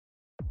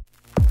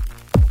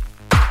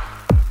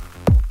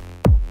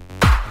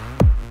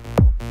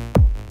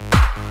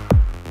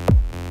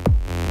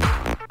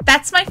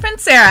my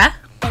friend Sarah.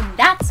 And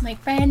that's my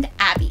friend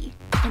Abby.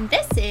 And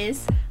this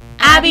is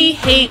Abby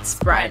Hates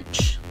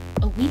Brunch,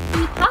 a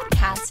weekly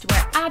podcast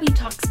where Abby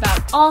talks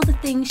about all the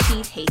things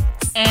she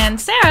hates.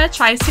 and Sarah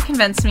tries to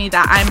convince me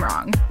that I'm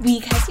wrong.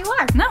 Because you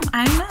are. No,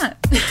 I'm not.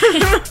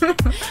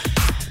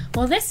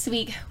 Well, this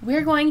week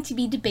we're going to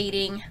be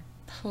debating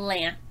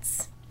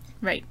plants.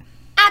 Right.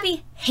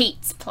 Abby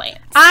hates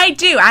plants. I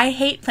do. I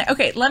hate plants.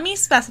 Okay, let me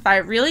specify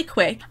really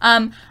quick.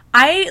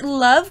 I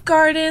love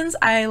gardens.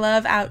 I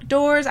love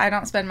outdoors. I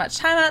don't spend much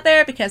time out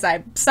there because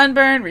I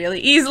sunburn really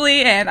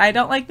easily and I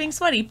don't like being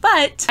sweaty.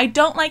 But I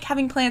don't like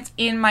having plants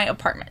in my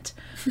apartment.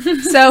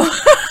 So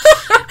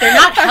They're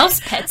not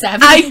house pets,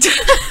 Abby.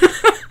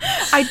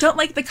 I don't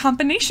like the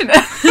combination of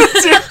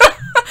the two.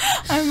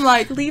 I'm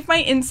like, leave my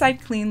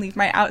inside clean, leave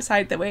my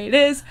outside the way it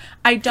is.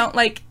 I don't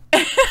like...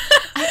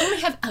 I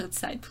only have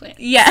outside plants.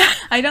 Yeah.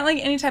 I don't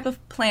like any type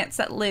of plants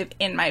that live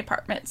in my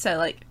apartment. So,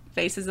 like,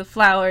 vases of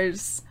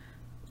flowers,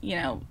 you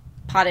know,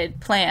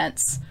 potted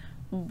plants,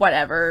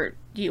 whatever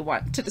you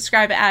want to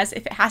describe it as.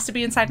 If it has to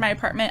be inside my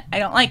apartment, I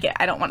don't like it.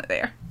 I don't want it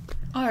there.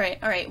 All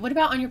right. What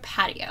about on your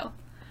patio?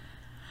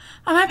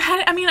 On my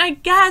patio, I mean, I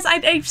guess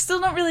I still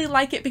don't really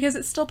like it because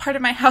it's still part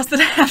of my house that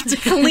I have to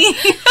clean.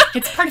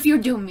 It's part of your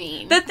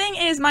domain. The thing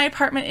is, my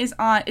apartment it's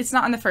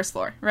not on the first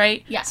floor,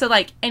 right? Yeah. So,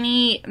 like,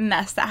 any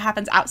mess that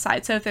happens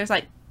outside, so if there's,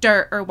 like,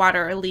 dirt or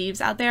water or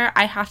leaves out there,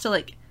 I have to,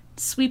 like,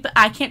 sweep it.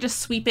 I can't just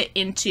sweep it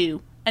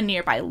into a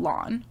nearby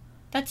lawn.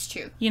 That's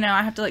true. You know,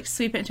 I have to, like,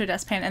 sweep it into a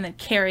dustpan and then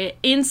carry it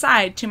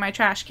inside to my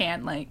trash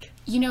can, like...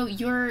 You know,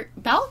 your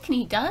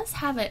balcony does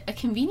have a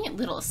convenient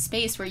little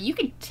space where you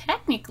could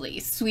technically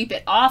sweep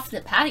it off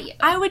the patio.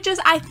 I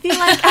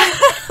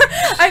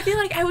feel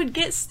like I would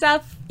get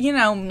stuff, you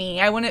know me,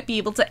 I wouldn't be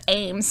able to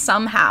aim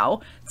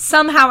somehow.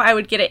 Somehow I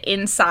would get it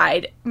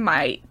inside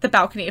the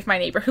balcony of my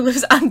neighbor who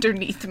lives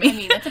underneath me. I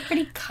mean, that's a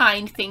pretty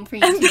kind thing for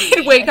you And to do.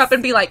 they'd wake up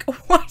and be like,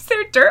 why is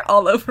there dirt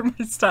all over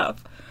my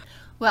stuff?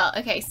 Well,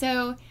 okay,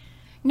 so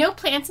no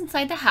plants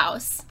inside the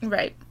house.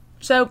 Right.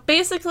 So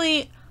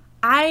basically,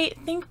 I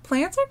think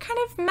plants are kind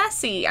of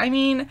messy. I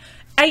mean,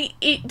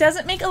 it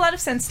doesn't make a lot of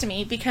sense to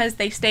me because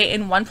they stay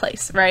in one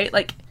place, right?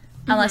 Like,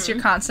 unless you're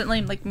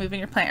constantly, like, moving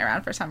your plant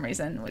around for some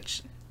reason,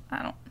 which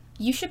I don't.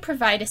 You should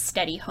provide a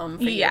steady home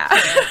for Yeah.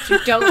 your plants. You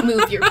don't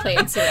move your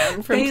plants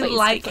around from place They to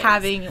like place.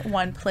 having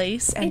one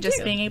place and They just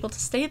do. being able to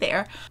stay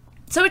there.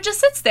 So it just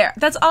sits there.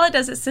 That's all it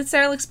does. It sits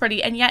there, looks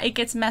pretty, and yet it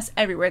gets mess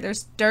everywhere.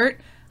 There's dirt,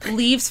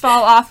 leaves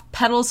fall off,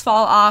 petals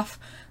fall off,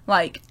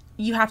 like...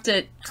 You have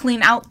to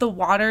clean out the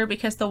water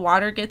because the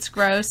water gets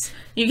gross.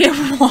 You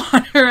get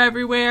water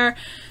everywhere.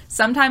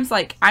 Sometimes,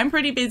 like, I'm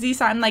pretty busy,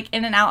 so I'm, like,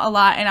 in and out a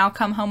lot, and I'll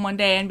come home one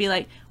day and be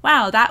like,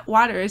 wow, that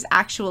water is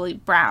actually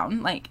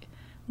brown. Like,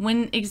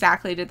 when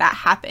exactly did that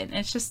happen?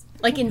 It's just...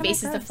 Like in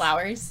vases of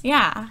flowers.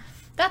 Yeah.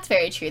 That's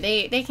very true.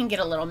 They can get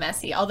a little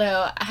messy,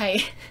 although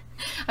I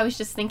was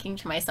just thinking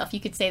to myself, you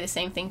could say the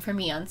same thing for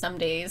me on some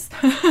days.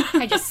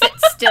 I just sit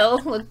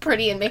still, look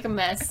pretty, and make a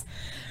mess.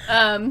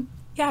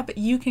 Yeah, but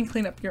you can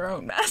clean up your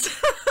own mess.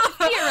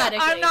 Theoretically.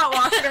 I'm not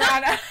walking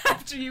around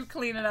after you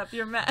cleaning up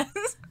your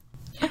mess.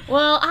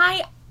 Well,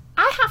 I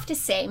have to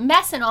say,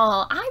 mess and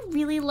all, I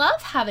really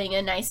love having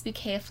a nice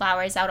bouquet of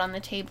flowers out on the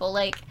table.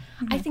 Like,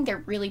 I think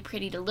they're really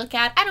pretty to look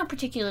at. I don't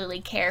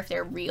particularly care if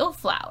they're real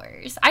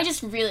flowers. I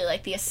just really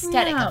like the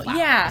aesthetic of flowers.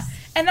 Yeah,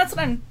 and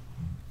I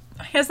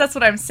guess that's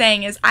what I'm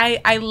saying is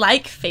I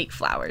like fake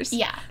flowers.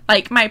 Yeah.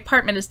 Like, my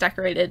apartment is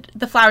decorated.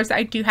 The flowers that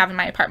I do have in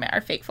my apartment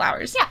are fake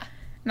flowers. Yeah.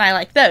 And I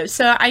like those.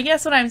 So I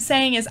guess what I'm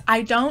saying is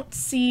I don't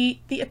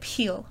see the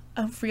appeal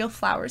of real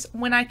flowers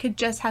when I could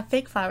just have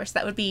fake flowers.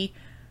 That would be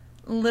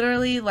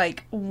literally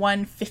like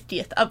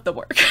 1/50th of the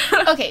work.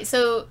 Okay,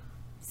 so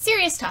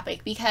serious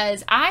topic,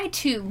 because I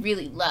too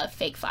really love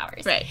fake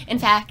flowers. Right. In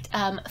fact,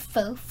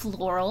 faux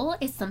floral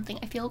is something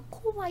I feel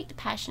quite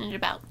passionate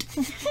about.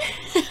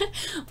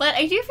 But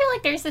I do feel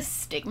like there's a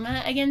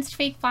stigma against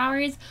fake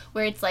flowers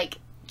where it's like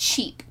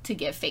cheap to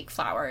give fake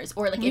flowers,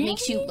 or like it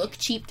makes you look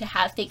cheap to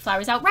have fake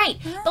flowers outright.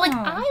 But like,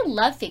 I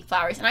love fake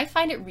flowers, and I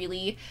find it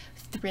really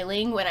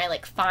thrilling when I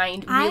like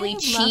find really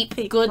cheap,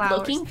 good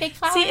looking fake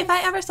flowers. See, if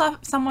I ever saw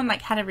someone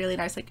like had a really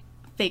nice like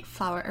fake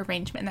flower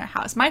arrangement in their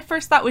house, my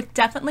first thought would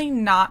definitely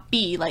not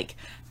be like,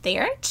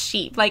 they're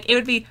cheap. Like, it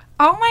would be,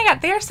 oh my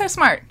god, they're so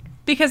smart,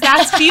 because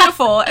that's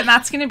beautiful and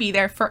that's gonna be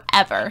there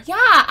forever. Yeah,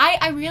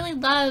 I really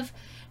love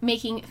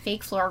making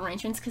fake floral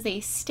arrangements because they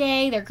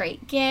stay, they're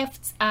great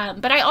gifts.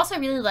 But I also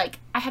really like,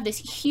 I have this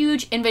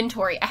huge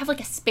inventory. I have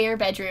like a spare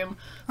bedroom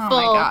full, Oh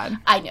my god.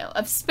 I know,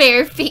 of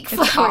spare fake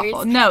flowers.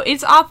 Awful. No,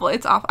 it's awful.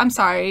 It's awful. I'm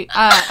sorry.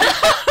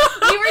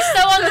 We were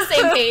so on the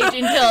same page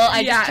until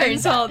I just turned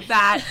until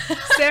that.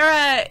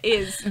 Sarah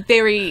is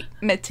very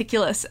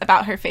meticulous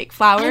about her fake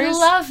flowers. I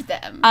love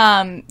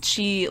them.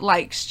 She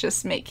likes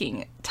just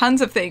making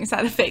tons of things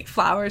out of fake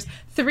flowers.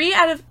 Three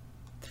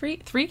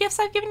three gifts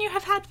I've given you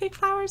have had fake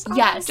flowers on them,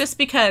 Yes. just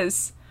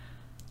because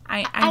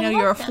I know love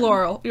you're a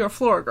them. you're a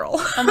floral girl.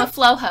 I'm a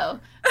floho.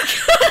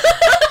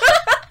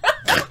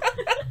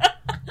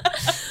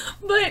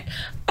 But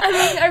I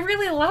mean, I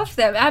really love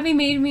them. Abby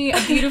made me a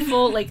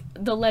beautiful, like,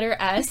 the letter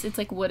S. It's,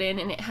 like, wooden,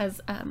 and it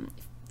has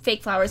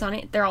fake flowers on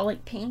it. They're all,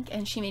 like, pink,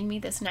 and she made me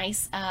this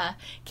nice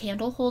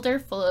candle holder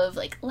full of,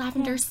 like,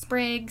 lavender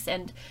sprigs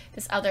and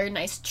this other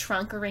nice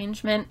trunk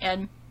arrangement,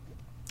 and,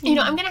 you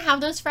know, I'm gonna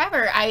have those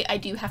forever. I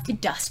do have to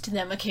dust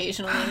them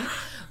occasionally,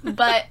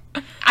 but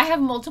I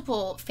have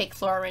multiple fake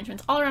floral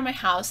arrangements all around my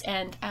house,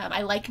 and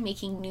I like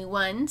making new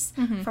ones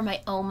for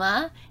my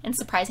Oma and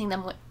surprising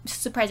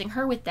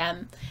her with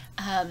them.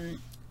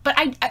 But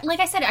I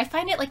like I said, I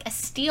find it like a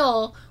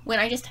steal when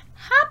I just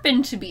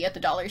happen to be at the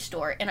dollar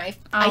store and I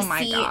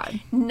see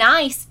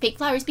nice fake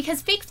flowers,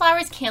 because fake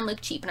flowers can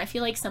look cheap, and I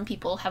feel like some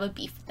people have a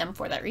beef with them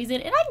for that reason,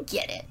 and I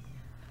get it.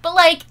 But,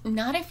 like,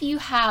 not if you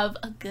have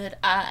a good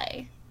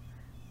eye.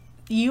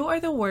 You are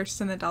the worst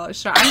in the dollar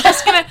store.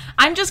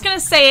 I'm just gonna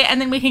say it, and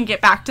then we can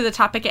get back to the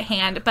topic at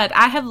hand. But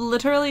I have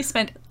literally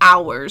spent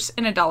hours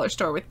in a dollar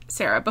store with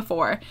Sarah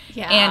before.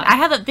 Yeah. And I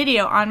have a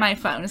video on my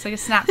phone. It's like a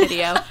snap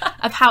video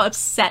of how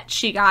upset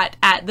she got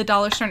at the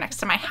dollar store next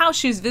to my house.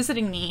 She was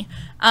visiting me.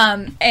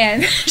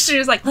 And she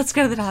was like, let's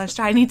go to the dollar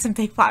store. I need some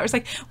fake flowers.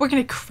 Like, we're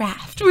gonna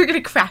craft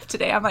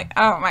today. I'm like,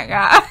 oh my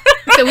God.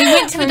 So we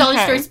went to the dollar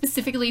store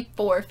specifically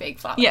for fake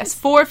flowers. Yes,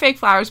 for fake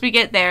flowers. We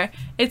get there.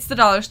 It's the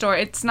dollar store.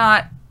 It's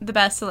not the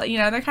best, you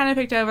know, they're kind of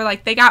picked over,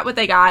 like, they got what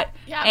they got.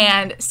 Yeah.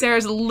 And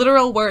Sarah's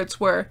literal words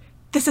were,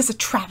 this is a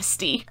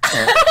travesty.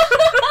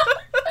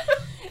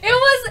 It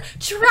was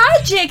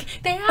tragic.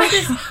 They had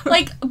this,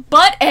 like,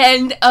 butt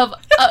end of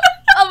a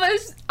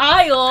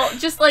aisle,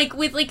 just, like,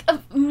 with, like,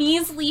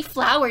 measly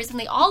flowers, and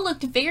they all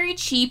looked very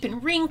cheap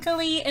and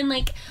wrinkly, and,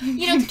 like,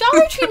 you know, the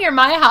Dollar Tree near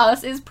my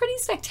house is pretty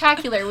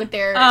spectacular with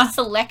their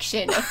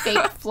selection of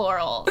fake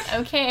floral,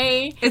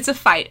 okay? It's a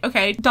fight,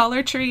 okay?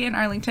 Dollar Tree in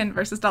Arlington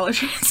versus Dollar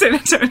Tree in San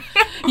Antonio.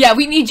 Yeah,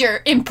 we need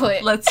your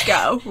input. Let's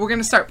go. We're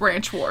gonna start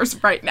branch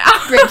wars right now.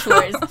 Branch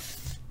wars.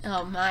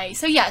 Oh, my.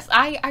 So, yes,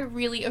 I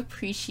really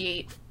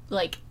appreciate,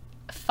 like,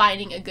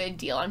 finding a good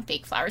deal on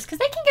fake flowers, because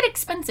they can get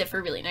expensive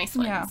for really nice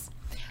ones. Yeah.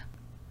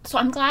 So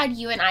I'm glad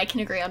you and I can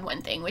agree on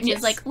one thing, which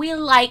is, like, we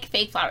like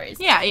fake flowers.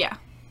 Yeah.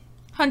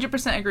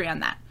 100% agree on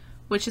that.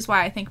 Which is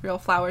why I think real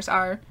flowers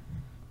are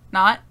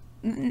not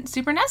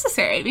super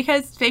necessary,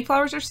 because fake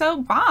flowers are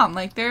so bomb.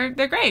 Like, they're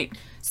great.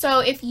 So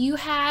if you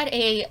had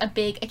a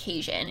big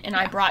occasion and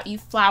I brought you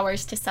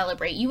flowers to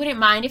celebrate, you wouldn't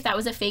mind if that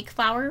was a fake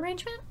flower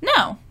arrangement?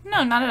 No,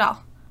 not at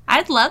all.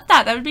 I'd love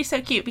that. That would be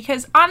so cute,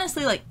 because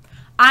honestly, like,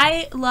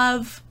 I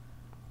love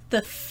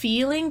the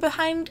feeling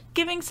behind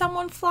giving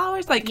someone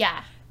flowers. Like,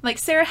 yeah. Like,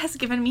 Sarah has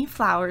given me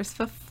flowers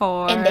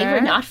before. And they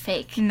were not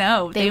fake.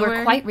 No. They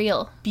were quite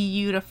real.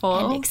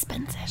 Beautiful. And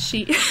expensive.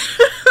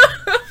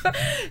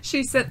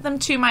 She sent them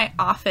to my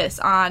office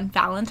on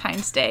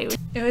Valentine's Day.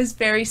 It was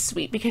very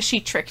sweet, because she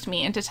tricked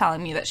me into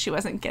telling me that she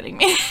wasn't getting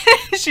me.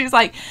 She was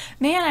like,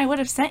 man, I would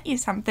have sent you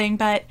something,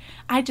 but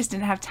I just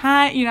didn't have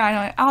time. You know,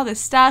 I know all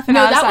this stuff. And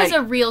no, that was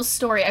a real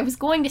story. I was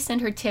going to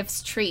send her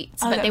Tiff's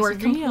treats, but they were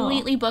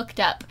completely booked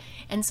up.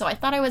 And so I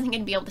thought I wasn't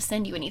going to be able to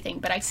send you anything,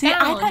 but I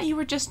thought you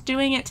were just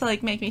doing it to,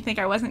 like, make me think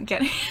I wasn't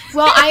getting it.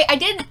 Well, I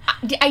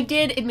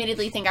did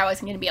admittedly think I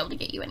wasn't going to be able to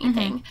get you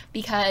anything,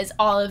 because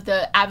all of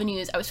the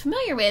avenues I was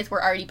familiar with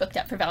were already booked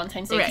up for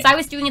Valentine's Day, because I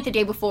was doing it the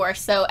day before.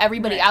 So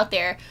everybody out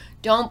there,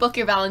 don't book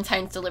your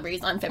Valentine's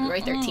deliveries on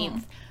February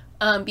 13th.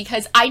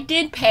 Because I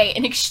did pay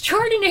an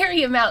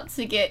extraordinary amount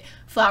to get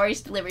flowers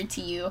delivered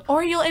to you.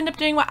 Or you'll end up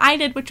doing what I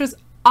did, which was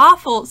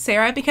awful,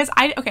 Sarah, because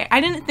I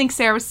didn't think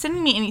Sarah was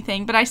sending me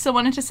anything, but I still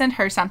wanted to send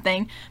her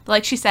something. But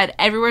like she said,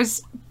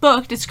 everywhere's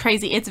booked. It's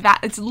crazy.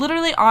 It's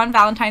literally on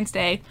Valentine's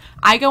Day.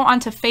 I go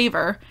onto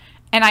Favor,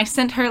 and I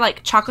sent her,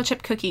 like, chocolate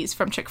chip cookies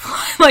from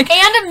Chick-fil-A, like,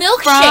 and a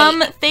milkshake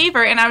from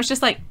Favor, and I was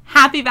just like,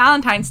 happy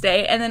Valentine's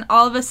Day. And then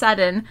all of a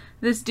sudden,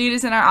 this dude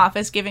is in our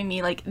office giving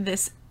me, like,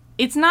 this.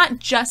 It's not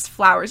just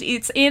flowers.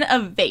 It's in a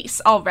vase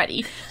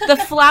already. The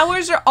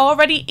flowers are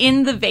already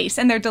in the vase,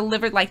 and they're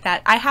delivered like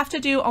that. I have to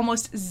do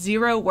almost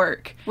zero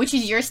work. Which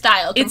is your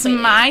style completely.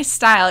 It's my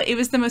style. It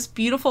was the most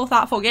beautiful,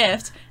 thoughtful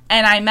gift.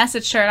 And I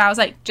messaged her, and I was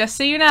like, just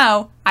so you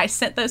know, I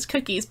sent those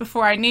cookies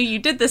before I knew you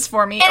did this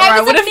for me, and or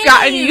I would have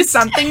gotten you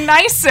something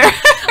nicer.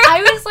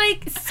 I was,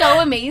 like,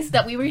 so amazed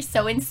that we were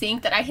so in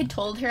sync that I had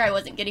told her I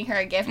wasn't getting her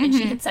a gift, and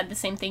she had said the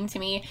same thing to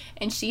me,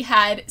 and she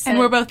had sent... And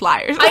we're both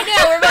liars. I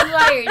know, we're both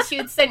liars. She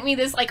had sent me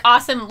this, like,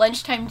 awesome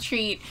lunchtime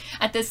treat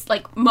at this,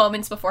 like,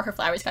 moments before her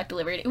flowers got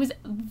delivered. It was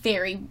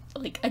very,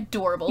 like,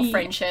 adorable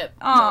friendship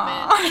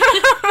moment.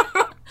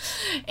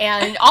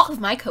 And all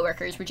of my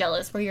coworkers were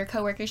jealous. Were your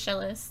coworkers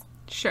jealous?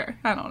 Sure.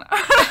 I don't know.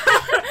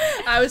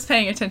 I was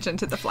paying attention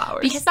to the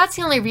flowers. Because that's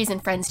the only reason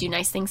friends do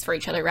nice things for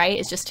each other, right?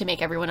 Is just to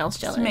make everyone else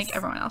jealous. To make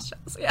everyone else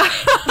jealous, yeah.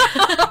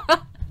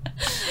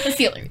 That's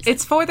the only reason.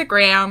 It's for the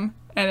gram,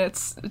 and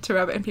it's to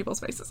rub it in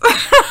people's faces.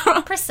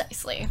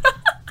 Precisely.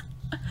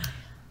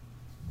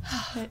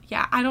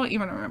 Yeah, I don't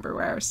even remember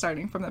where I was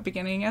starting from the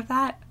beginning of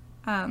that.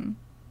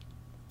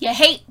 You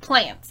hate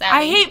plants, Abby.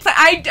 I hate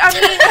plants.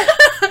 I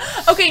mean...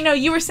 Okay, no,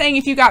 you were saying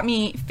if you got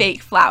me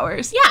fake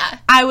flowers. Yeah.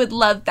 I would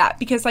love that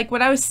because, like,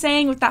 what I was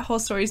saying with that whole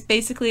story is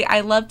basically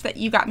I loved that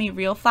you got me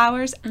real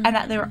flowers and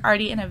that they were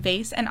already in a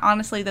vase. And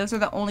honestly, those are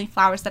the only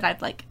flowers that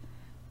I've, like,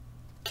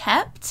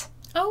 kept.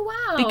 Oh,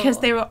 wow. Because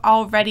they were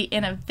already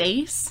in a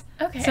vase.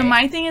 Okay. So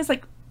my thing is,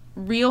 like,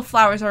 real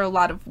flowers are a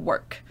lot of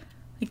work.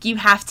 Like, you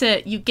have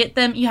to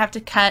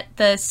cut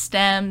the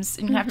stems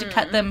and you have to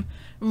cut them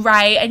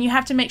right. And you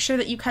have to make sure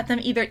that you cut them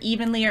either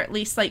evenly or at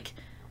least, like,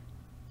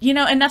 you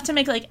know, enough to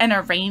make, like, an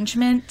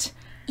arrangement.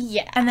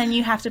 Yeah. And then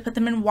you have to put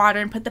them in water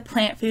and put the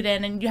plant food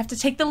in. And you have to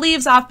take the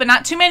leaves off, but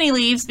not too many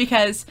leaves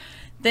because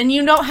then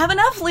you don't have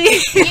enough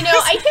leaves. You know,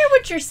 I hear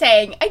what you're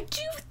saying. I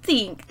do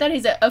think that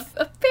is a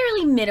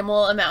fairly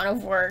minimal amount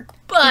of work,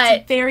 but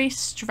it's very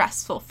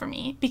stressful for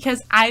me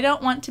because I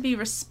don't want to be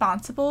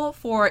responsible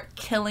for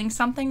killing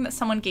something that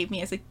someone gave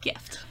me as a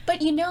gift.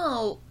 But you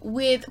know,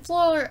 with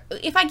flower,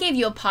 if I gave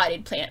you a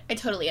potted plant, I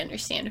totally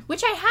understand,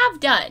 which I have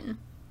done,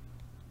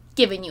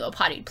 given you a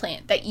potted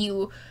plant that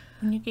you...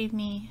 And you gave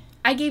me...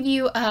 I gave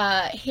you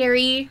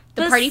Harry,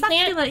 the party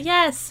succulent. plant.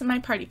 Yes, my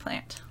party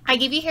plant. I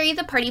gave you Harry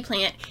the party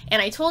plant,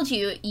 and I told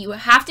you you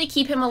have to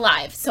keep him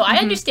alive. So I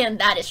understand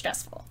that is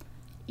stressful.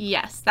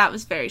 Yes, that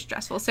was very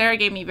stressful. Sarah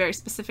gave me very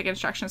specific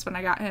instructions when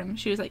I got him.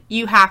 She was like,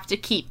 you have to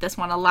keep this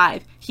one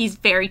alive. He's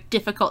very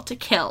difficult to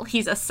kill.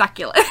 He's a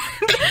succulent.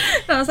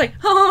 And I was like,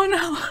 oh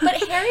no.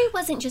 But Harry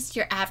wasn't just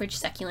your average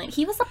succulent.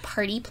 He was a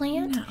party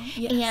plant. No,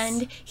 yes.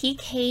 And he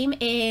came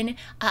in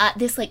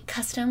this like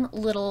custom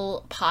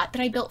little pot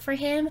that I built for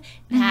him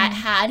that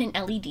had an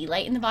LED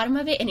light in the bottom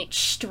of it, and it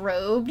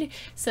strobed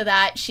so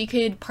that she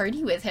could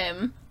party with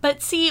him.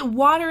 But see,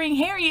 watering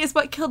Harry is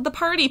what killed the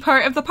party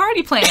part of the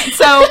party plant.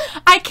 So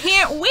I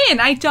can't win.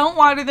 I don't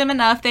water them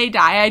enough. They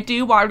die. I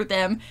do water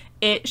them.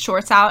 It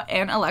shorts out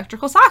an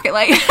electrical socket.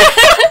 Like,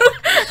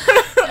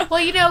 well,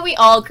 you know, we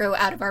all grow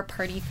out of our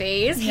party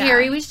phase. Yeah.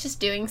 Harry was just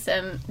doing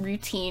some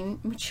routine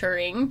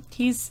maturing.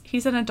 He's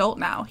an adult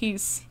now. He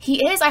is.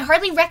 I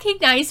hardly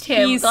recognized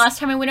him the last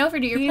time I went over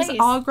to your place. He's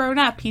all grown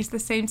up. He's the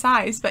same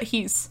size, but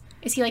he's...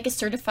 Is he like a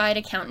certified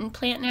accountant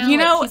plant now? You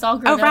know, like he's all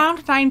grown around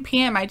up? 9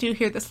 p.m. I do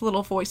hear this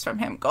little voice from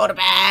him. Go to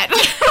bed.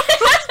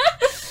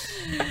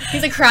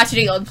 He's a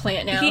crotchety old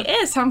plant now. He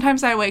is.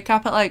 Sometimes I wake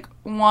up at like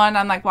 1.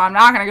 I'm like, well, I'm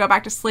not going to go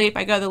back to sleep.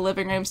 I go to the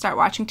living room, start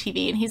watching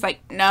TV, and he's like,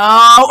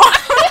 no.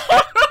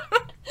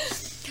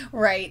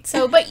 Right.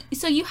 So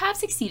you have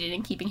succeeded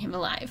in keeping him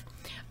alive.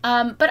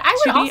 But I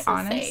would also be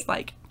honest, say,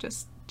 like,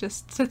 just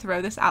to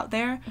throw this out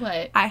there.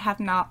 What? I have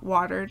not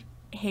watered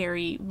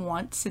Harry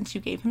once since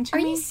you gave him to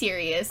me. Are you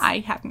serious? I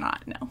have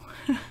not, no.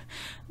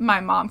 My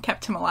mom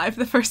kept him alive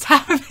the first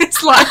half of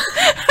his life.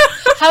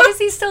 How is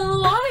he still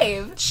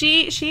alive?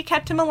 She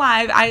kept him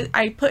alive.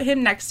 I put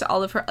him next to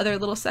all of her other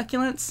little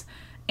succulents,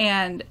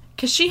 and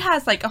because she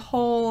has like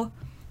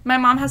my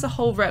mom has a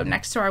whole row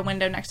next to our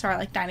window, next to our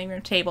like dining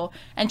room table,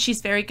 and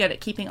she's very good at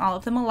keeping all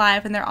of them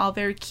alive, and they're all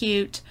very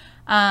cute.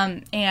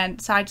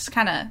 And so I just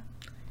kind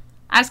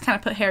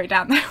of put Harry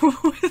down there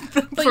with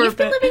them. But you've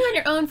been living on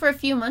your own for a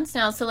few months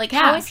now, so like,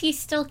 how is he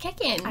still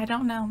kicking? I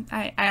don't know.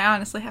 I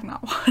honestly have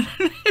not watered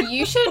him.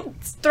 You should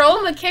throw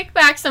him a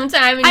kickback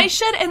sometime. I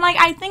should, and like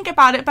I think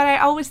about it, but I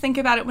always think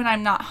about it when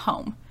I'm not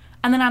home,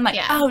 and then I'm like,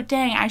 oh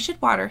dang, I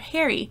should water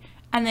Harry.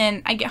 And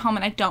then I get home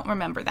and I don't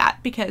remember that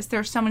because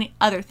there's so many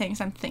other things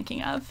I'm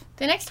thinking of.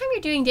 The next time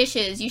you're doing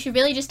dishes, you should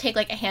really just take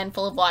like a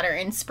handful of water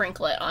and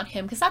sprinkle it on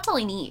him because that's all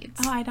he needs.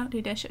 Oh, I don't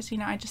do dishes. You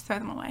know, I just throw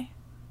them away.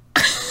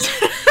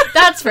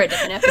 That's for a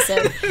different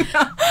episode.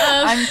 No,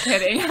 I'm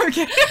kidding. I'm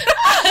kidding.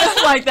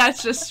 Like,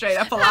 that's just straight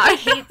up a lie. Abby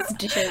hates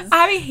dishes.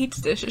 Abby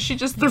hates dishes. She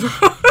just throws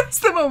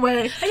them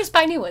away. I just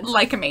buy new ones.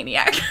 Like a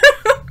maniac.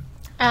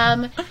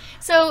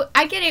 So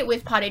I get it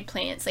with potted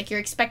plants. Like, you're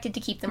expected to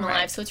keep them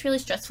alive, so it's really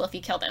stressful if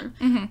you kill them.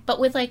 Mm-hmm. But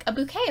with, like, a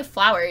bouquet of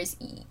flowers,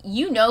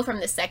 you know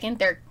from the second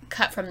they're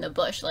cut from the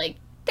bush, like,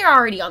 they're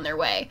already on their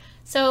way.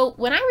 So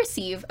when I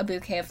receive a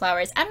bouquet of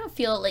flowers, I don't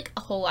feel, like,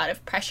 a whole lot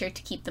of pressure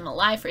to keep them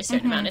alive for a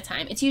certain amount of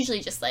time. It's usually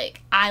just,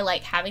 like, I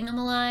like having them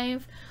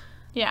alive.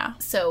 Yeah.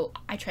 So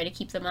I try to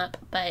keep them up,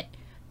 but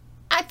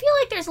I feel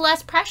like there's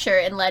less pressure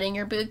in letting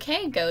your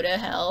bouquet go to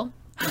hell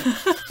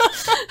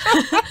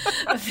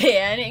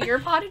than your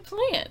potted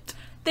plant.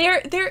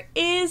 There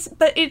is,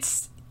 but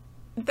it's...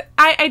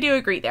 I do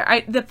agree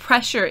there. The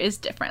pressure is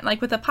different. Like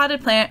with a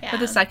potted plant,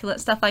 with a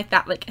succulent, stuff like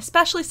that. Like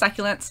especially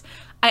succulents,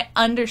 I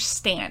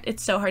understand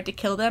it's so hard to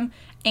kill them.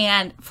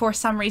 And for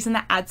some reason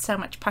that adds so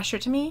much pressure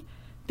to me.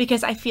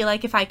 Because I feel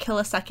like if I kill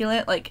a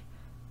succulent, like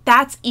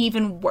that's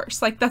even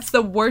worse. Like that's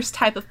the worst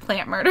type of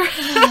plant murder.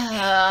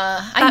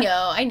 I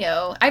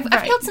know. I've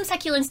killed some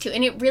succulents too.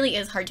 And it really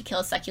is hard to kill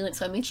a succulent.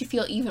 So it makes you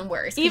feel even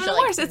worse. Even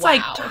worse. It's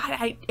like, God,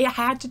 I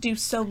had to do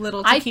so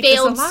little to keep this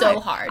alive. I failed so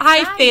hard.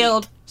 I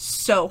failed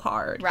so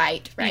hard.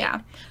 Right.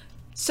 Yeah.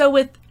 So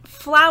with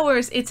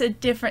flowers, it's a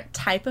different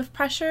type of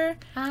pressure.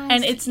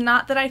 And it's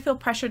not that I feel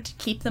pressured to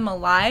keep them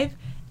alive.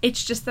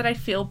 It's just that I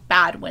feel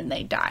bad when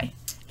they die.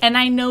 And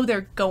I know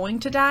they're going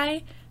to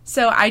die.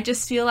 So I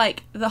just feel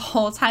like the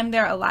whole time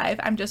they're alive,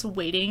 I'm just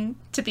waiting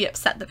to be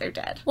upset that they're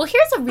dead. Well,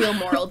 here's a real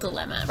moral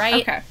dilemma,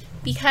 right? Okay.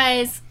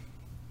 Because,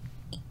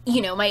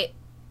 you know, my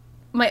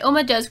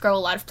Oma does grow a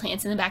lot of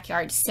plants in the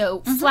backyard.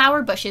 So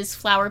flower bushes,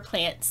 flower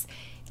plants,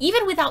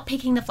 even without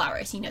picking the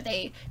flowers, you know,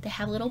 they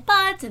have little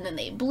buds and then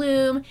they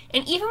bloom.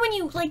 And even when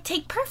you, like,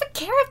 take perfect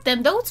care of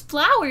them, those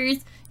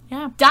flowers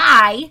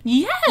die.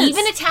 Yes.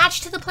 Even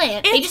attached to the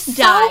plant. It's they just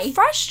die. so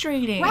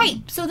frustrating.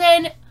 Right. So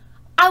then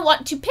I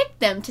want to pick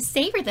them to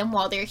savor them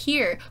while they're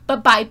here.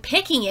 But by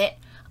picking it,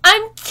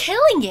 I'm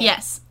killing it.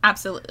 Yes,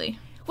 absolutely.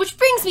 Which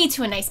brings me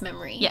to a nice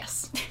memory.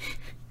 Yes.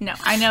 No,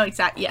 I know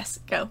exactly. Yes,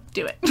 go.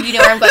 Do it. You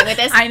know where I'm going with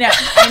this? I know,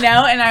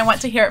 and I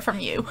want to hear it from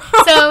you.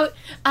 So,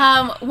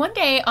 one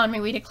day on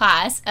my way to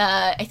class,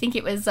 I think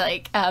it was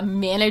like a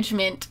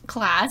management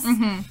class.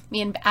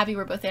 Me and Abby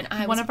were both in.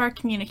 One of our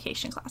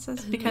communication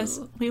classes,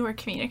 because we were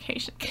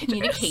communication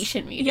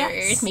meters,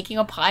 yes. making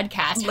a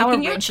podcast. How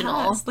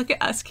original. Look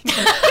at us.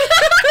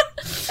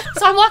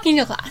 So I'm walking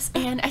to class,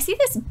 and I see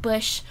this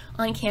bush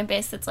on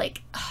campus that's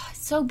like,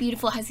 so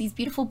beautiful, has these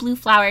beautiful blue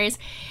flowers,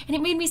 and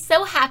it made me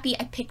so happy.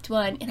 I picked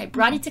one and I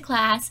brought it to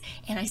class,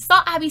 and I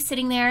saw Abby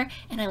sitting there,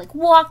 and I like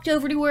walked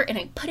over to her and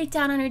I put it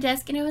down on her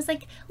desk, and I was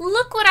like,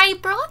 look what I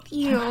brought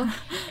you.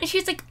 And she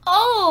was like,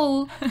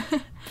 oh,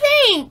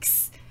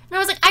 thanks. And I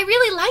was like, I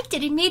really liked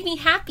it. It made me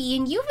happy,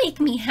 and you make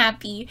me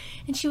happy.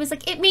 And she was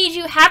like, it made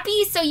you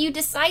happy, so you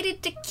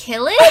decided to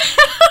kill it?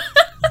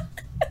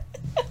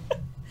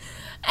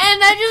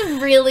 And that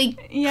just really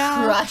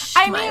crushed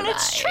my vibe.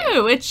 It's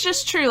true. It's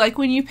just true. Like,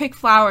 when you pick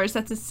flowers,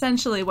 that's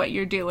essentially what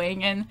you're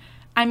doing. And,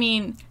 I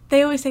mean,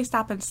 they always say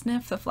stop and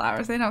sniff the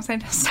flowers. They don't say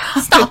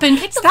stop and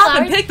pick the flowers.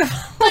 Stop and pick the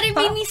flowers. But it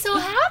made me so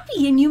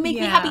happy, and you make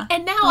me happy.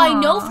 And now I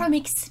know from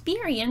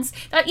experience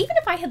that even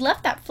if I had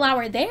left that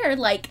flower there,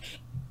 like,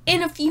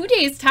 in a few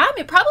days' time,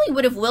 it probably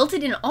would have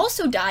wilted and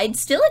also died,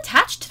 still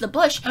attached to the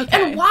bush.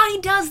 Okay. And why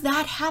does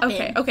that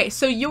happen? Okay.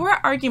 So your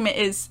argument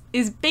is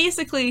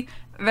basically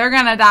they're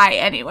gonna die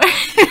anyways.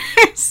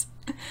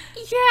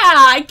 Yeah,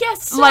 I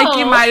guess so. Like,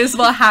 you might as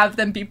well have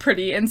them be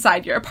pretty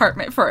inside your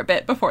apartment for a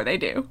bit before they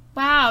do.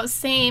 Wow,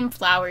 same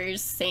flowers,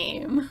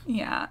 same.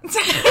 Yeah.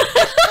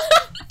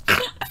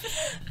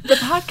 The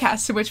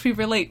podcast to which we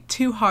relate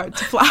too hard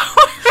to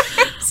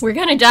flowers. We're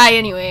gonna die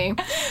anyway.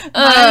 Might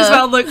as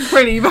well look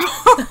pretty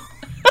before.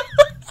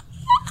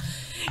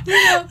 You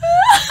know,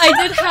 I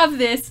did have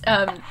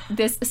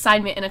this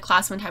assignment in a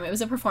class one time. It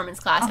was a performance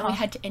class, and we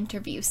had to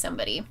interview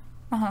somebody.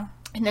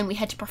 And then we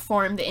had to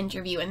perform the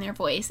interview in their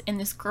voice. And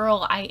this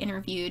girl I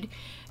interviewed,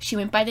 she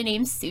went by the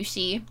name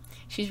Sushi.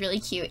 She's really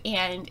cute.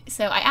 And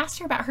so I asked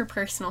her about her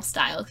personal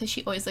style, because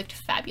she always looked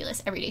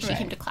fabulous every day she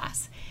came to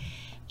class.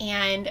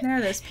 And there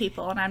are those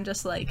people, and I'm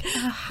just like,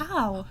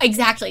 how?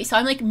 Exactly. So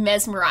I'm like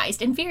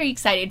mesmerized and very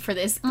excited for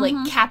this like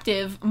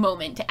captive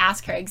moment to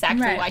ask her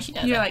exactly why she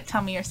does it. You're like,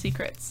 tell me your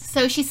secrets.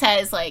 So she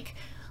says, like,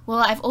 well,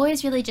 I've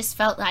always really just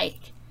felt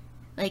like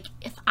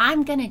if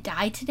I'm gonna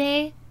die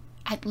today,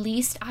 at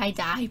least I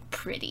die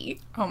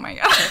pretty. Oh my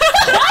god.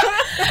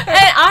 And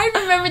I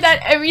remember that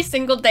every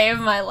single day of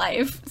my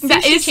life.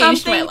 That is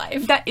changed my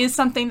life. That is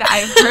something that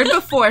I've heard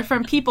before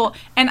from people,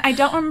 and I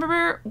don't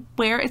remember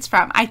where it's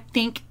from. I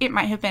think it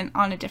might have been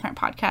on a different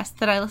podcast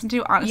that I listened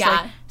to, honestly.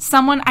 Yeah.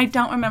 Someone, I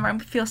don't remember, I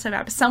feel so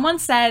bad, but someone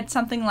said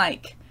something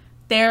like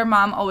their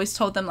mom always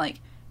told them,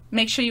 like,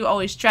 make sure you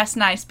always dress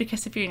nice,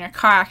 because if you're in a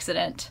car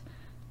accident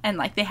and,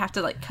 like, they have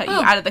to, like, cut you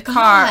out of the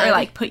car or,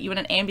 like, put you in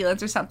an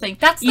ambulance or something,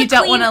 you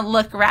don't want to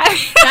look ratty.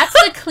 That's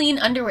the clean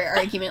underwear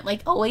argument.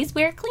 Like, always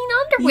wear clean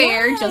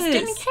underwear just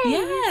in case.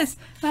 Yes.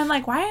 And I'm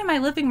like, why am I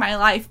living my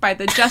life by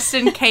the just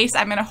in case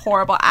I'm in a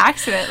horrible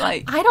accident?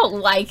 Like, I don't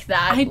like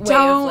that way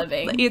of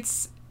living.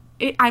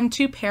 I'm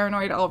too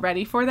paranoid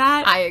already for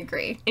that. I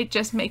agree. It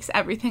just makes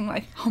everything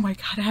like, oh my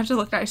god, I have to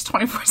look nice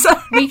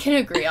 24/7. We can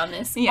agree on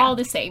this. Yeah. All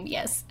the same,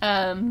 yes.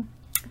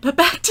 But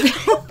back to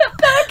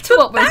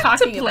what we're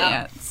talking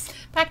about.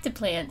 Back to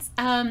plants.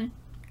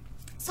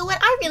 So what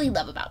I really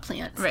love about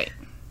plants,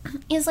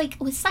 is like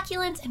with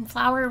succulents and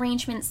flower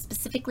arrangements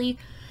specifically,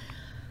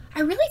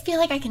 I really feel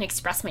like I can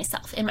express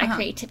myself in my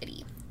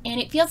creativity, and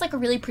it feels like a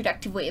really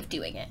productive way of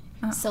doing it.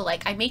 So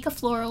like, I make a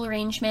floral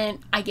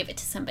arrangement, I give it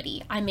to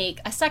somebody. I make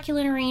a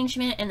succulent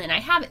arrangement, and then I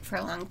have it for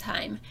a long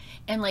time.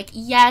 And like,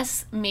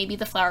 yes, maybe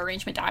the flower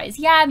arrangement dies.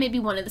 Yeah, maybe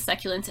one of the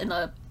succulents in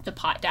the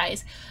pot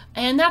dies,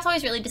 and that's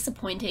always really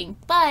disappointing.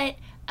 But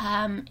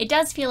it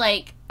does feel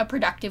like a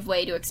productive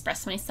way to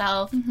express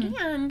myself,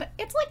 and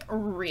it's like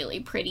really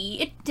pretty.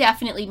 It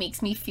definitely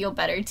makes me feel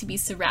better to be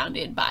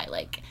surrounded by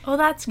like, well,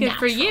 that's good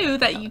for you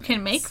that you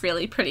can make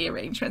really pretty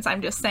arrangements.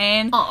 I'm just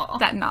saying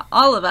that not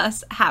all of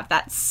us have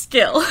that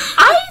skill.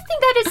 I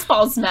think that is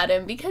false,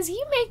 madam, because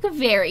you make a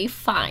very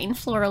fine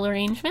floral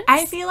arrangement.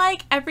 I feel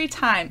like every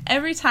time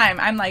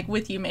I'm like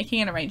with you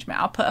making an arrangement,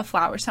 I'll put a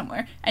flower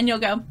somewhere and you'll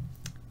go,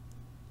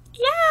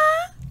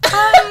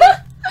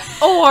 yeah,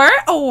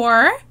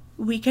 or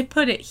we could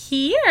put it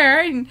here,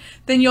 and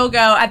then you'll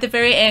go, at the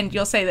very end,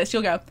 you'll say this,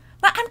 you'll go,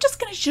 I'm just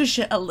gonna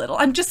zhuzh it a little.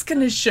 I'm just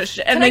gonna zhuzh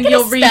it, and Can then I get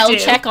you'll a spell redo.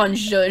 check on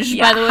zhuzh,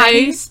 Yeah, by the how do way?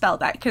 you spell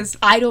that? Because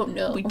I don't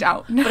know. we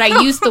don't. But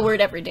I use the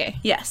word every day.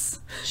 Yes,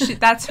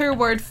 that's her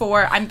word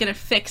for I'm gonna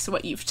fix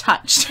what you've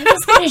touched. I'm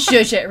just gonna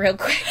zhuzh it real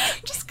quick.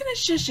 I'm just gonna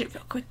zhuzh it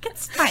real quick.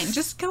 It's fine.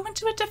 Just go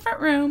into a different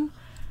room.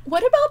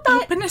 What about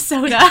that? Open a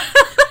soda.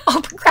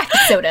 Oh, crack a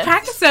soda.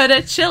 Crack a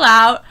soda. Chill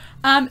out.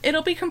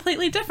 It'll be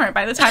completely different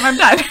by the time I'm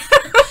done.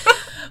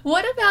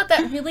 What about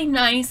that really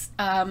nice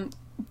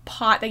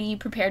pot that you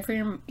prepared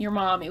for your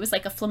mom? It was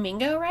like a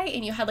flamingo, right?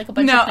 And you had like a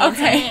bunch of plants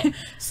in it.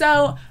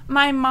 So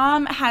my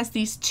mom has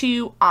these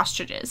 2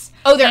 ostriches.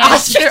 Oh, they're And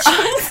ostriches.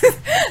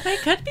 They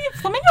could be.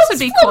 Flamingos would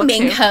be cool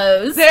too.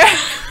 Flamingos.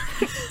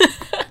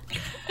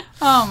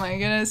 Oh my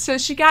goodness. So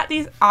she got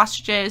these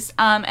ostriches,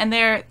 and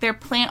they're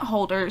plant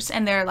holders,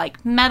 and they're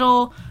like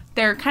metal.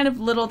 They're kind of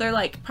little. They're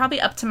like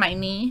probably up to my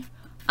knee.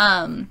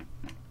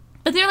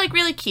 But they're like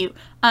really cute.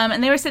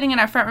 And they were sitting in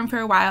our front room for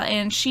a while,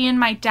 and she and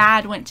my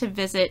dad went to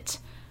visit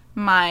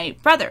my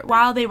brother.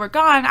 While they were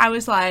gone, I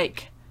was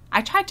like,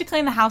 I tried to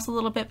clean the house a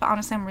little bit, but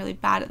honestly, I'm really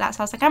bad at that.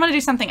 So I was like, I'm going to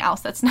do something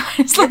else that's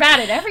nice. You're bad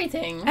at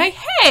everything.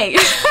 Hey.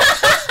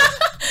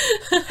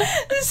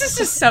 This is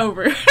just so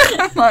rude.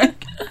 I'm like,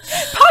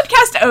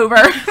 podcast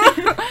over.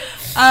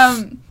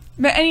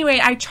 But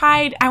anyway,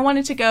 I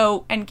wanted to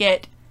go and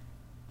get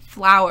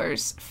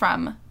flowers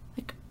from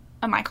like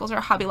a Michael's or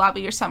a Hobby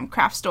Lobby or some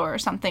craft store or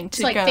something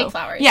to like go. fake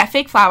flowers. Yeah,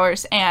 fake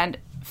flowers, and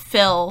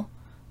fill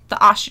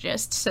the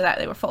ostriches so that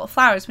they were full of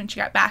flowers when she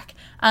got back.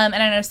 And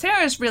I know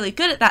Sarah's really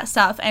good at that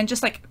stuff. And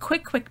just like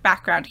quick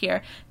background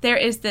here, there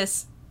is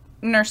this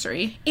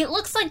nursery. It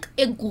looks like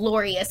a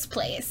glorious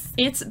place.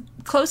 It's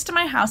close to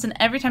my house, and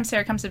every time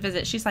Sarah comes to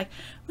visit, she's like,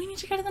 we need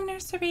to go to the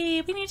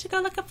nursery, we need to go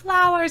look at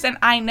flowers. And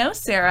I know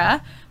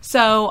Sarah,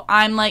 so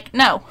I'm like,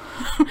 no,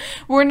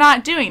 we're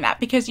not doing that,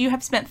 because you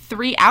have spent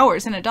 3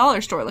 hours in a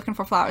dollar store looking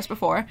for flowers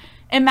before.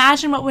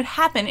 Imagine what would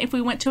happen if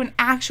we went to an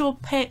actual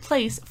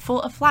place full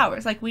of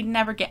flowers. Like, we'd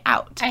never get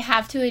out. I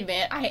have to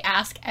admit, I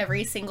ask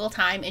every single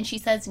time, and she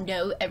says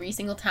no every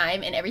single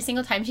time, and every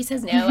single time she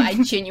says no,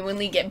 I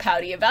genuinely get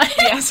pouty about it.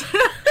 Yes.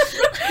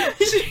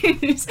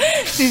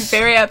 she's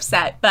very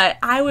upset, but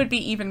I would be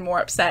even more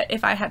upset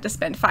if I had to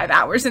spend 5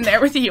 hours in there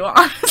with you,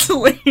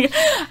 honestly.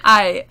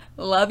 I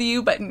love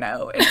you, but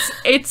no,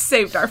 it's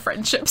saved our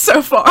friendship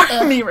so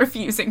far, me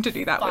refusing to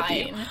do that with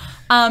you.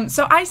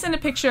 So I sent a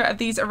picture of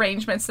these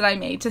arrangements that I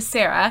made to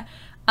Sarah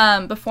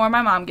before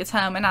my mom gets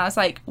home, and I was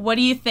like, what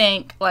do you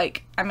think?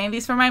 Like, I made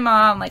these for my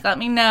mom, like, let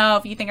me know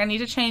if you think I need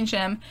to change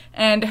them.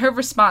 And her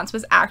response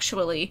was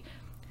actually,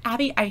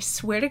 Abby, I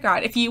swear to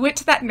God, if you went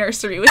to that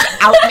nursery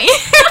without me,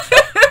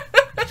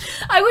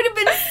 I would have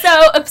been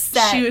so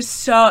upset. She was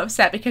so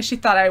upset because she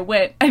thought I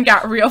went and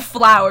got real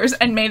flowers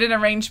and made an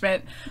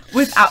arrangement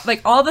without,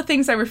 like, all the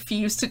things I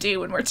refuse to do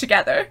when we're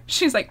together.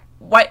 She's like,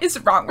 what is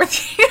wrong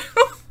with you?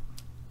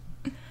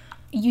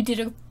 You did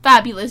a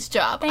fabulous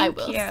job, I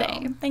will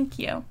say. Thank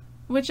you.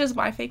 Which is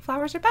why fake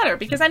flowers are better,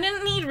 because I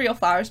didn't need real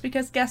flowers,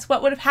 because guess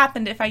what would have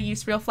happened if I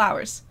used real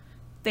flowers?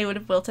 They would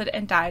have wilted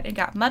and died and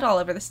got mud all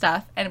over the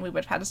stuff, and we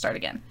would have had to start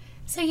again.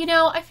 So, you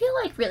know, I feel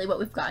like really what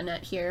we've gotten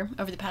at here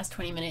over the past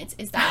 20 minutes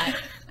is that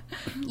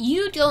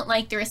you don't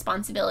like the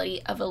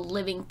responsibility of a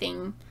living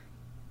thing,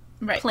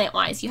 right,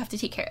 plant-wise, you have to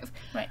take care of.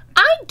 Right.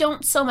 I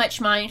don't so much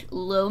mind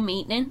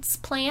low-maintenance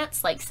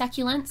plants, like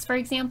succulents, for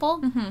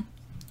example. Mm-hmm.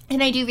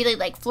 And I do really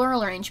like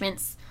floral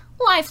arrangements,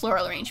 live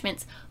floral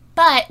arrangements,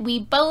 but we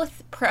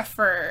both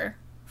prefer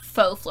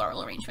faux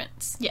floral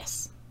arrangements.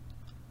 Yes.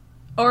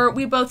 Or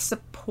we both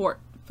support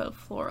faux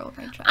floral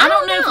arrangements. I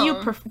don't know if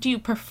you do you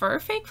prefer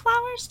fake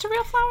flowers to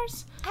real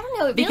flowers? I don't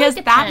know. It because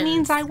really that depends.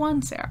 means I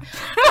won, Sarah.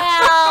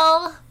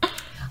 Well,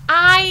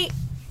 I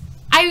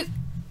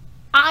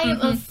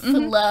am a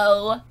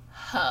flow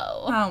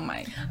hoe. Oh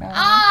my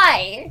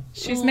God.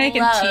 She's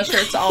making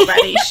t-shirts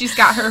already. She's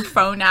got her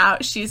phone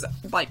out. She's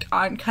like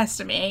on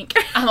custom ink.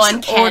 I'm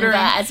on Canva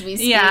as we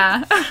speak.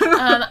 Yeah.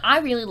 I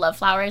really love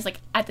flowers. Like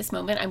at this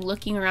moment, I'm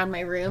looking around my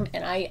room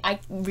and I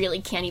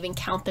really can't even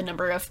count the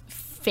number of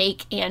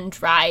fake and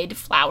dried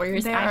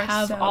flowers I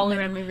have all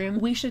around my room.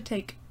 We should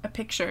take a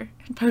picture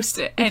and post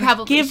it and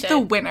probably give should. the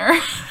winner.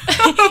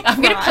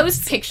 I'm going to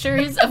post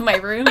pictures of my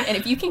room, and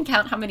if you can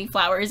count how many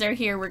flowers are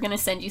here, we're going to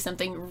send you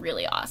something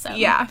really awesome.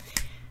 Yeah.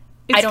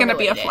 It's going to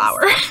be a flower.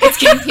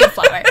 It's going to be a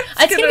flower.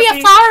 It's going to be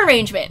a flower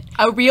arrangement.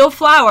 A real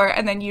flower,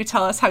 and then you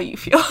tell us how you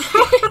feel.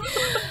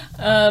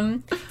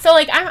 So,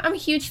 like, I'm a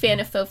huge fan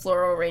of faux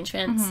floral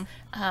arrangements.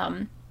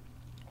 Mm-hmm.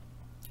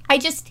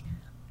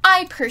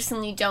 I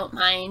personally don't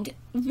mind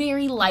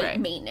very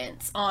light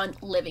maintenance on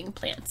living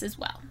plants as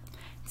well.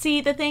 See,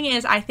 the thing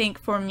is, I think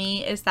for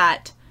me is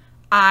that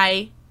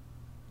I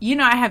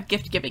have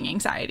gift-giving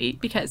anxiety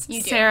because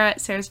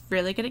Sarah's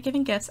really good at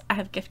giving gifts. I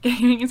have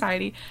gift-giving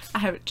anxiety. I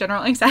have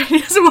general anxiety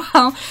as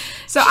well.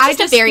 So She's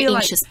just a very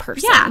anxious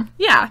person.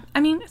 Yeah. I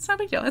mean, it's not a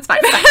big deal. It's fine.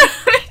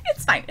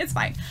 It's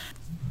fine.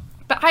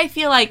 But I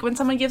feel like when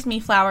someone gives me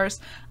flowers,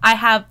 I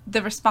have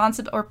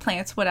the or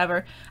plants,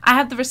 whatever, I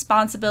have the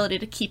responsibility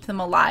to keep them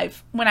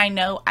alive when I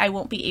know I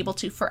won't be able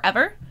to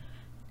forever.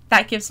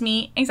 that gives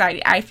me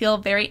anxiety. I feel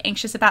very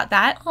anxious about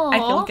that. Aww. I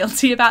feel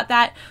guilty about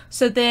that.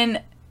 So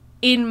then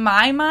in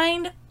my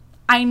mind,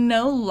 I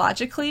know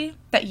logically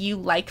that you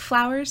like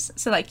flowers.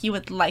 So like you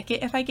would like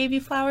it if I gave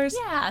you flowers.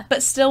 Yeah.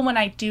 But still, when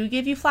I do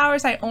give you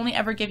flowers, I only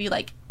ever give you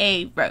like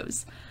a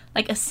rose,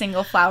 like a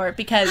single flower,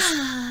 because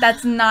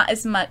that's not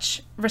as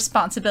much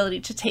responsibility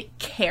to take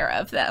care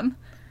of them.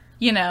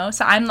 You know,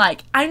 so I'm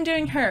like, I'm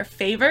doing her a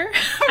favor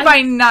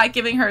by not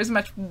giving her as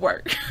much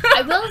work.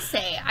 I will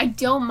say, I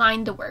don't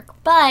mind the work,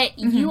 but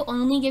you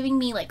only giving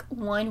me like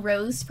one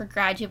rose for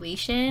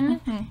graduation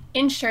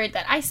ensured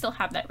that I still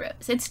have that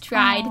rose. It's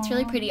dried. Aww. It's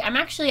really pretty.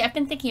 I've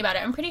been thinking about it.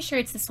 I'm pretty sure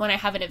it's this one I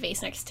have in a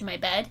vase next to my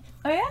bed.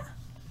 Oh, yeah?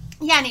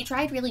 Yeah, and it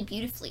dried really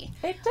beautifully.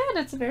 It did.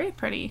 It's very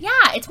pretty.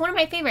 Yeah, it's one of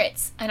my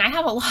favorites, and I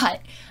have a lot.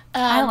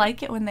 I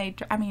like it when they.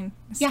 I mean,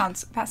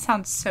 that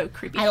sounds so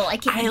creepy. I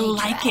like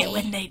it.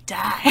 When they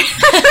die.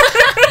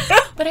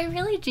 But I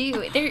really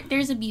do.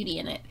 There's a beauty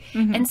in it,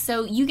 and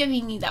so you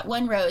giving me that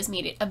one rose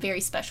made it a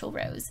very special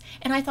rose,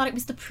 and I thought it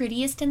was the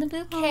prettiest in the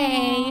bouquet.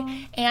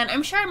 Aww. And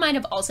I'm sure I might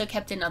have also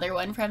kept another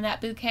one from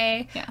that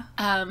bouquet.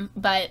 Yeah.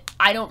 But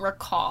I don't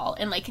recall.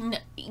 And like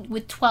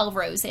with 12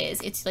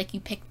 roses, it's like you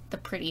pick the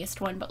prettiest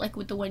one, but like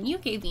with the one you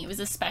gave me, it was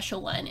a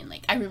special one, and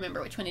like I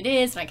remember which one it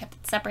is, and I kept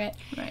it separate.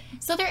 Right.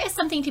 So there is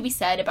something to be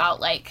said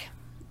about like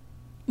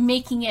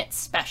making it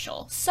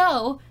special.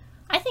 So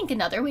I think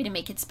another way to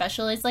make it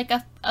special is like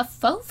a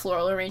faux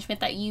floral arrangement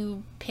that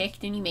you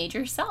picked and you made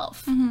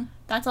yourself.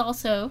 That's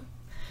also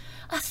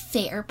a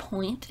fair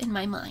point in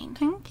my mind.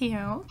 Thank you.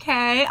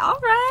 Okay, all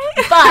right.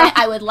 But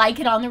I would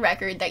like it on the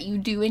record that you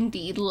do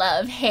indeed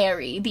love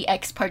Harry, the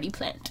ex-party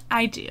plant.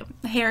 I do.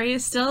 Harry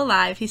is still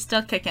alive. He's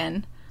still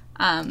kicking.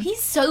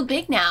 He's so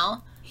big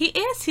now. He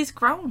is. He's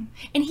grown.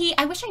 And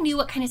I wish I knew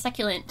what kind of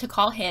succulent to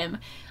call him.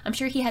 I'm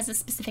sure he has a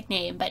specific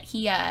name, but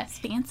he's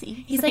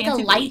fancy. He's like a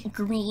light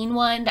green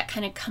one that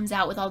kind of comes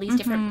out with all these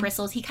different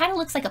bristles. He kind of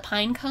looks like a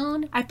pine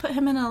cone. I put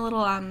him in a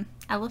little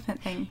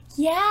elephant thing.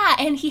 Yeah,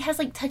 and he has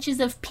like touches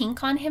of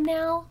pink on him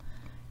now.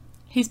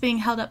 He's being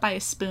held up by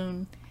a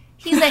spoon.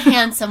 He's a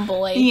handsome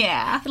boy.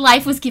 Yeah.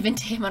 Life was given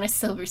to him on a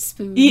silver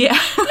spoon. Yeah.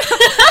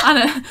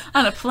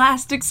 on a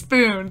plastic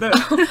spoon.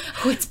 Oh,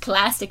 it's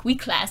plastic. We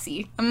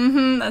classy.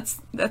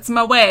 That's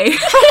my way.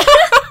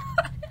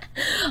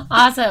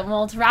 Awesome.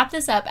 Well, to wrap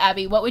this up,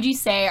 Abby, what would you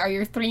say are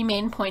your 3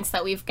 main points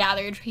that we've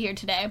gathered here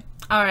today?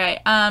 All right.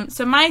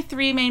 So my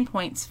 3 main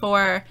points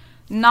for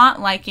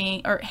not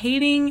liking or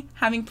hating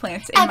having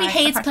plants in Abby my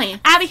hates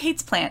apartment. plants. Abby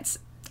hates plants.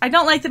 I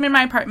don't like them in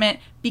my apartment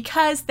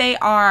because they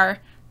are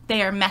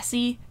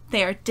messy.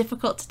 They are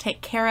difficult to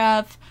take care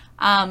of,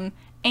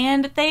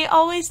 and they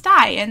always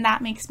die, and that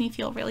makes me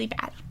feel really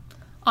bad.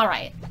 All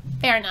right.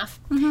 Fair enough.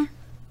 The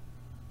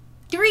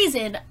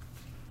reason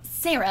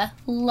Sarah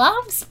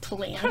loves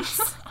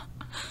plants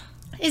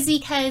is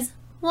because,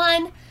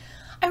 one,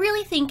 I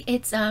really think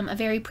it's a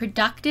very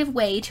productive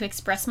way to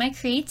express my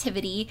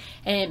creativity,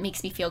 and it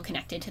makes me feel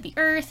connected to the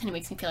earth, and it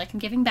makes me feel like I'm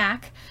giving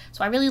back.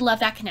 So I really love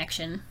that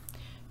connection.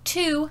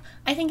 2,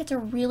 I think it's a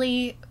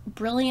really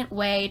brilliant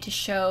way to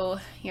show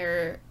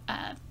your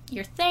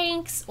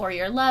thanks or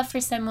your love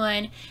for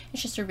someone.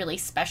 It's just a really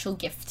special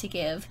gift to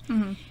give.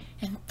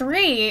 And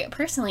 3,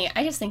 personally,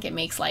 I just think it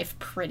makes life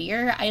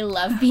prettier. I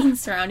love being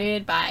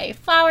surrounded by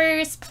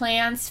flowers,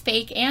 plants,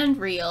 fake and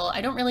real. I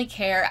don't really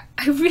care.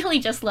 I really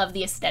just love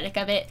the aesthetic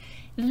of it.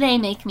 They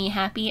make me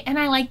happy, and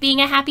I like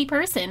being a happy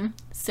person.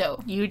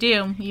 So you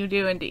do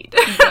indeed.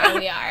 There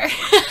we are.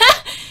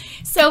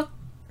 So,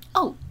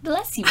 oh,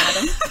 bless you,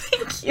 madam.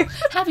 Thank you.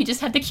 Abby just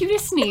had the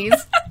cutest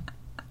sneeze.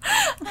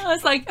 I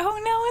was like,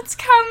 oh no, it's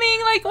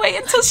coming. Like, wait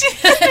until she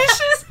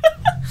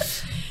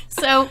finishes.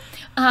 So,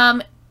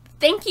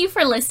 thank you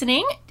for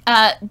listening.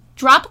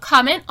 Drop a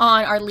comment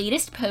on our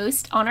latest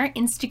post on our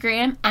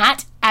Instagram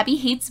at Abby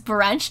Hates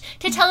Brunch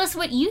to tell us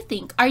what you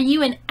think. Are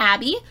you an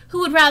Abby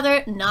who would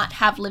rather not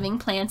have living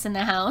plants in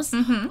the house?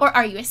 Or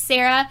are you a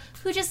Sarah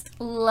who just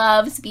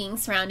loves being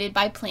surrounded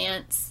by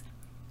plants?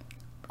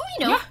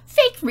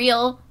 Fake,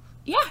 real.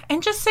 Yeah,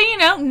 and just so you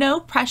know, no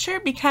pressure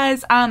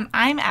because I'm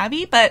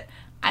Abby, but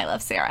I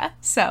love Sarah,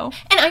 so.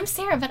 And I'm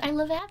Sarah, but I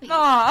love Abby.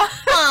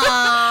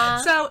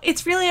 Aww. So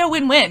it's really a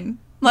win-win.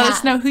 Let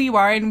us know who you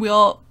are, and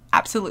we'll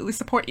absolutely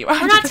support you.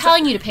 100%. We're not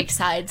telling you to pick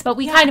sides, but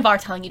we kind of are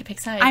telling you to pick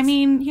sides. I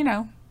mean,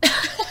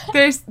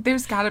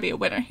 there's got to be a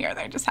winner here.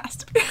 There just has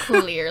to be.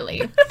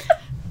 Clearly.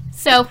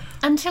 So,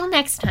 until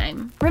next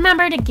time,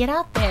 remember to get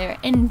out there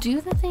and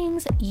do the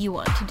things you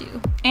want to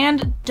do.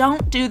 And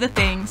don't do the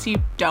things you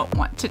don't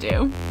want to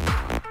do.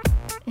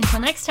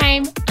 Until next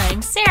time,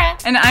 I'm Sarah.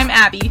 And I'm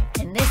Abby.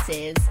 And this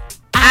is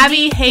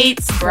Abby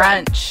Hates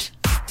Brunch.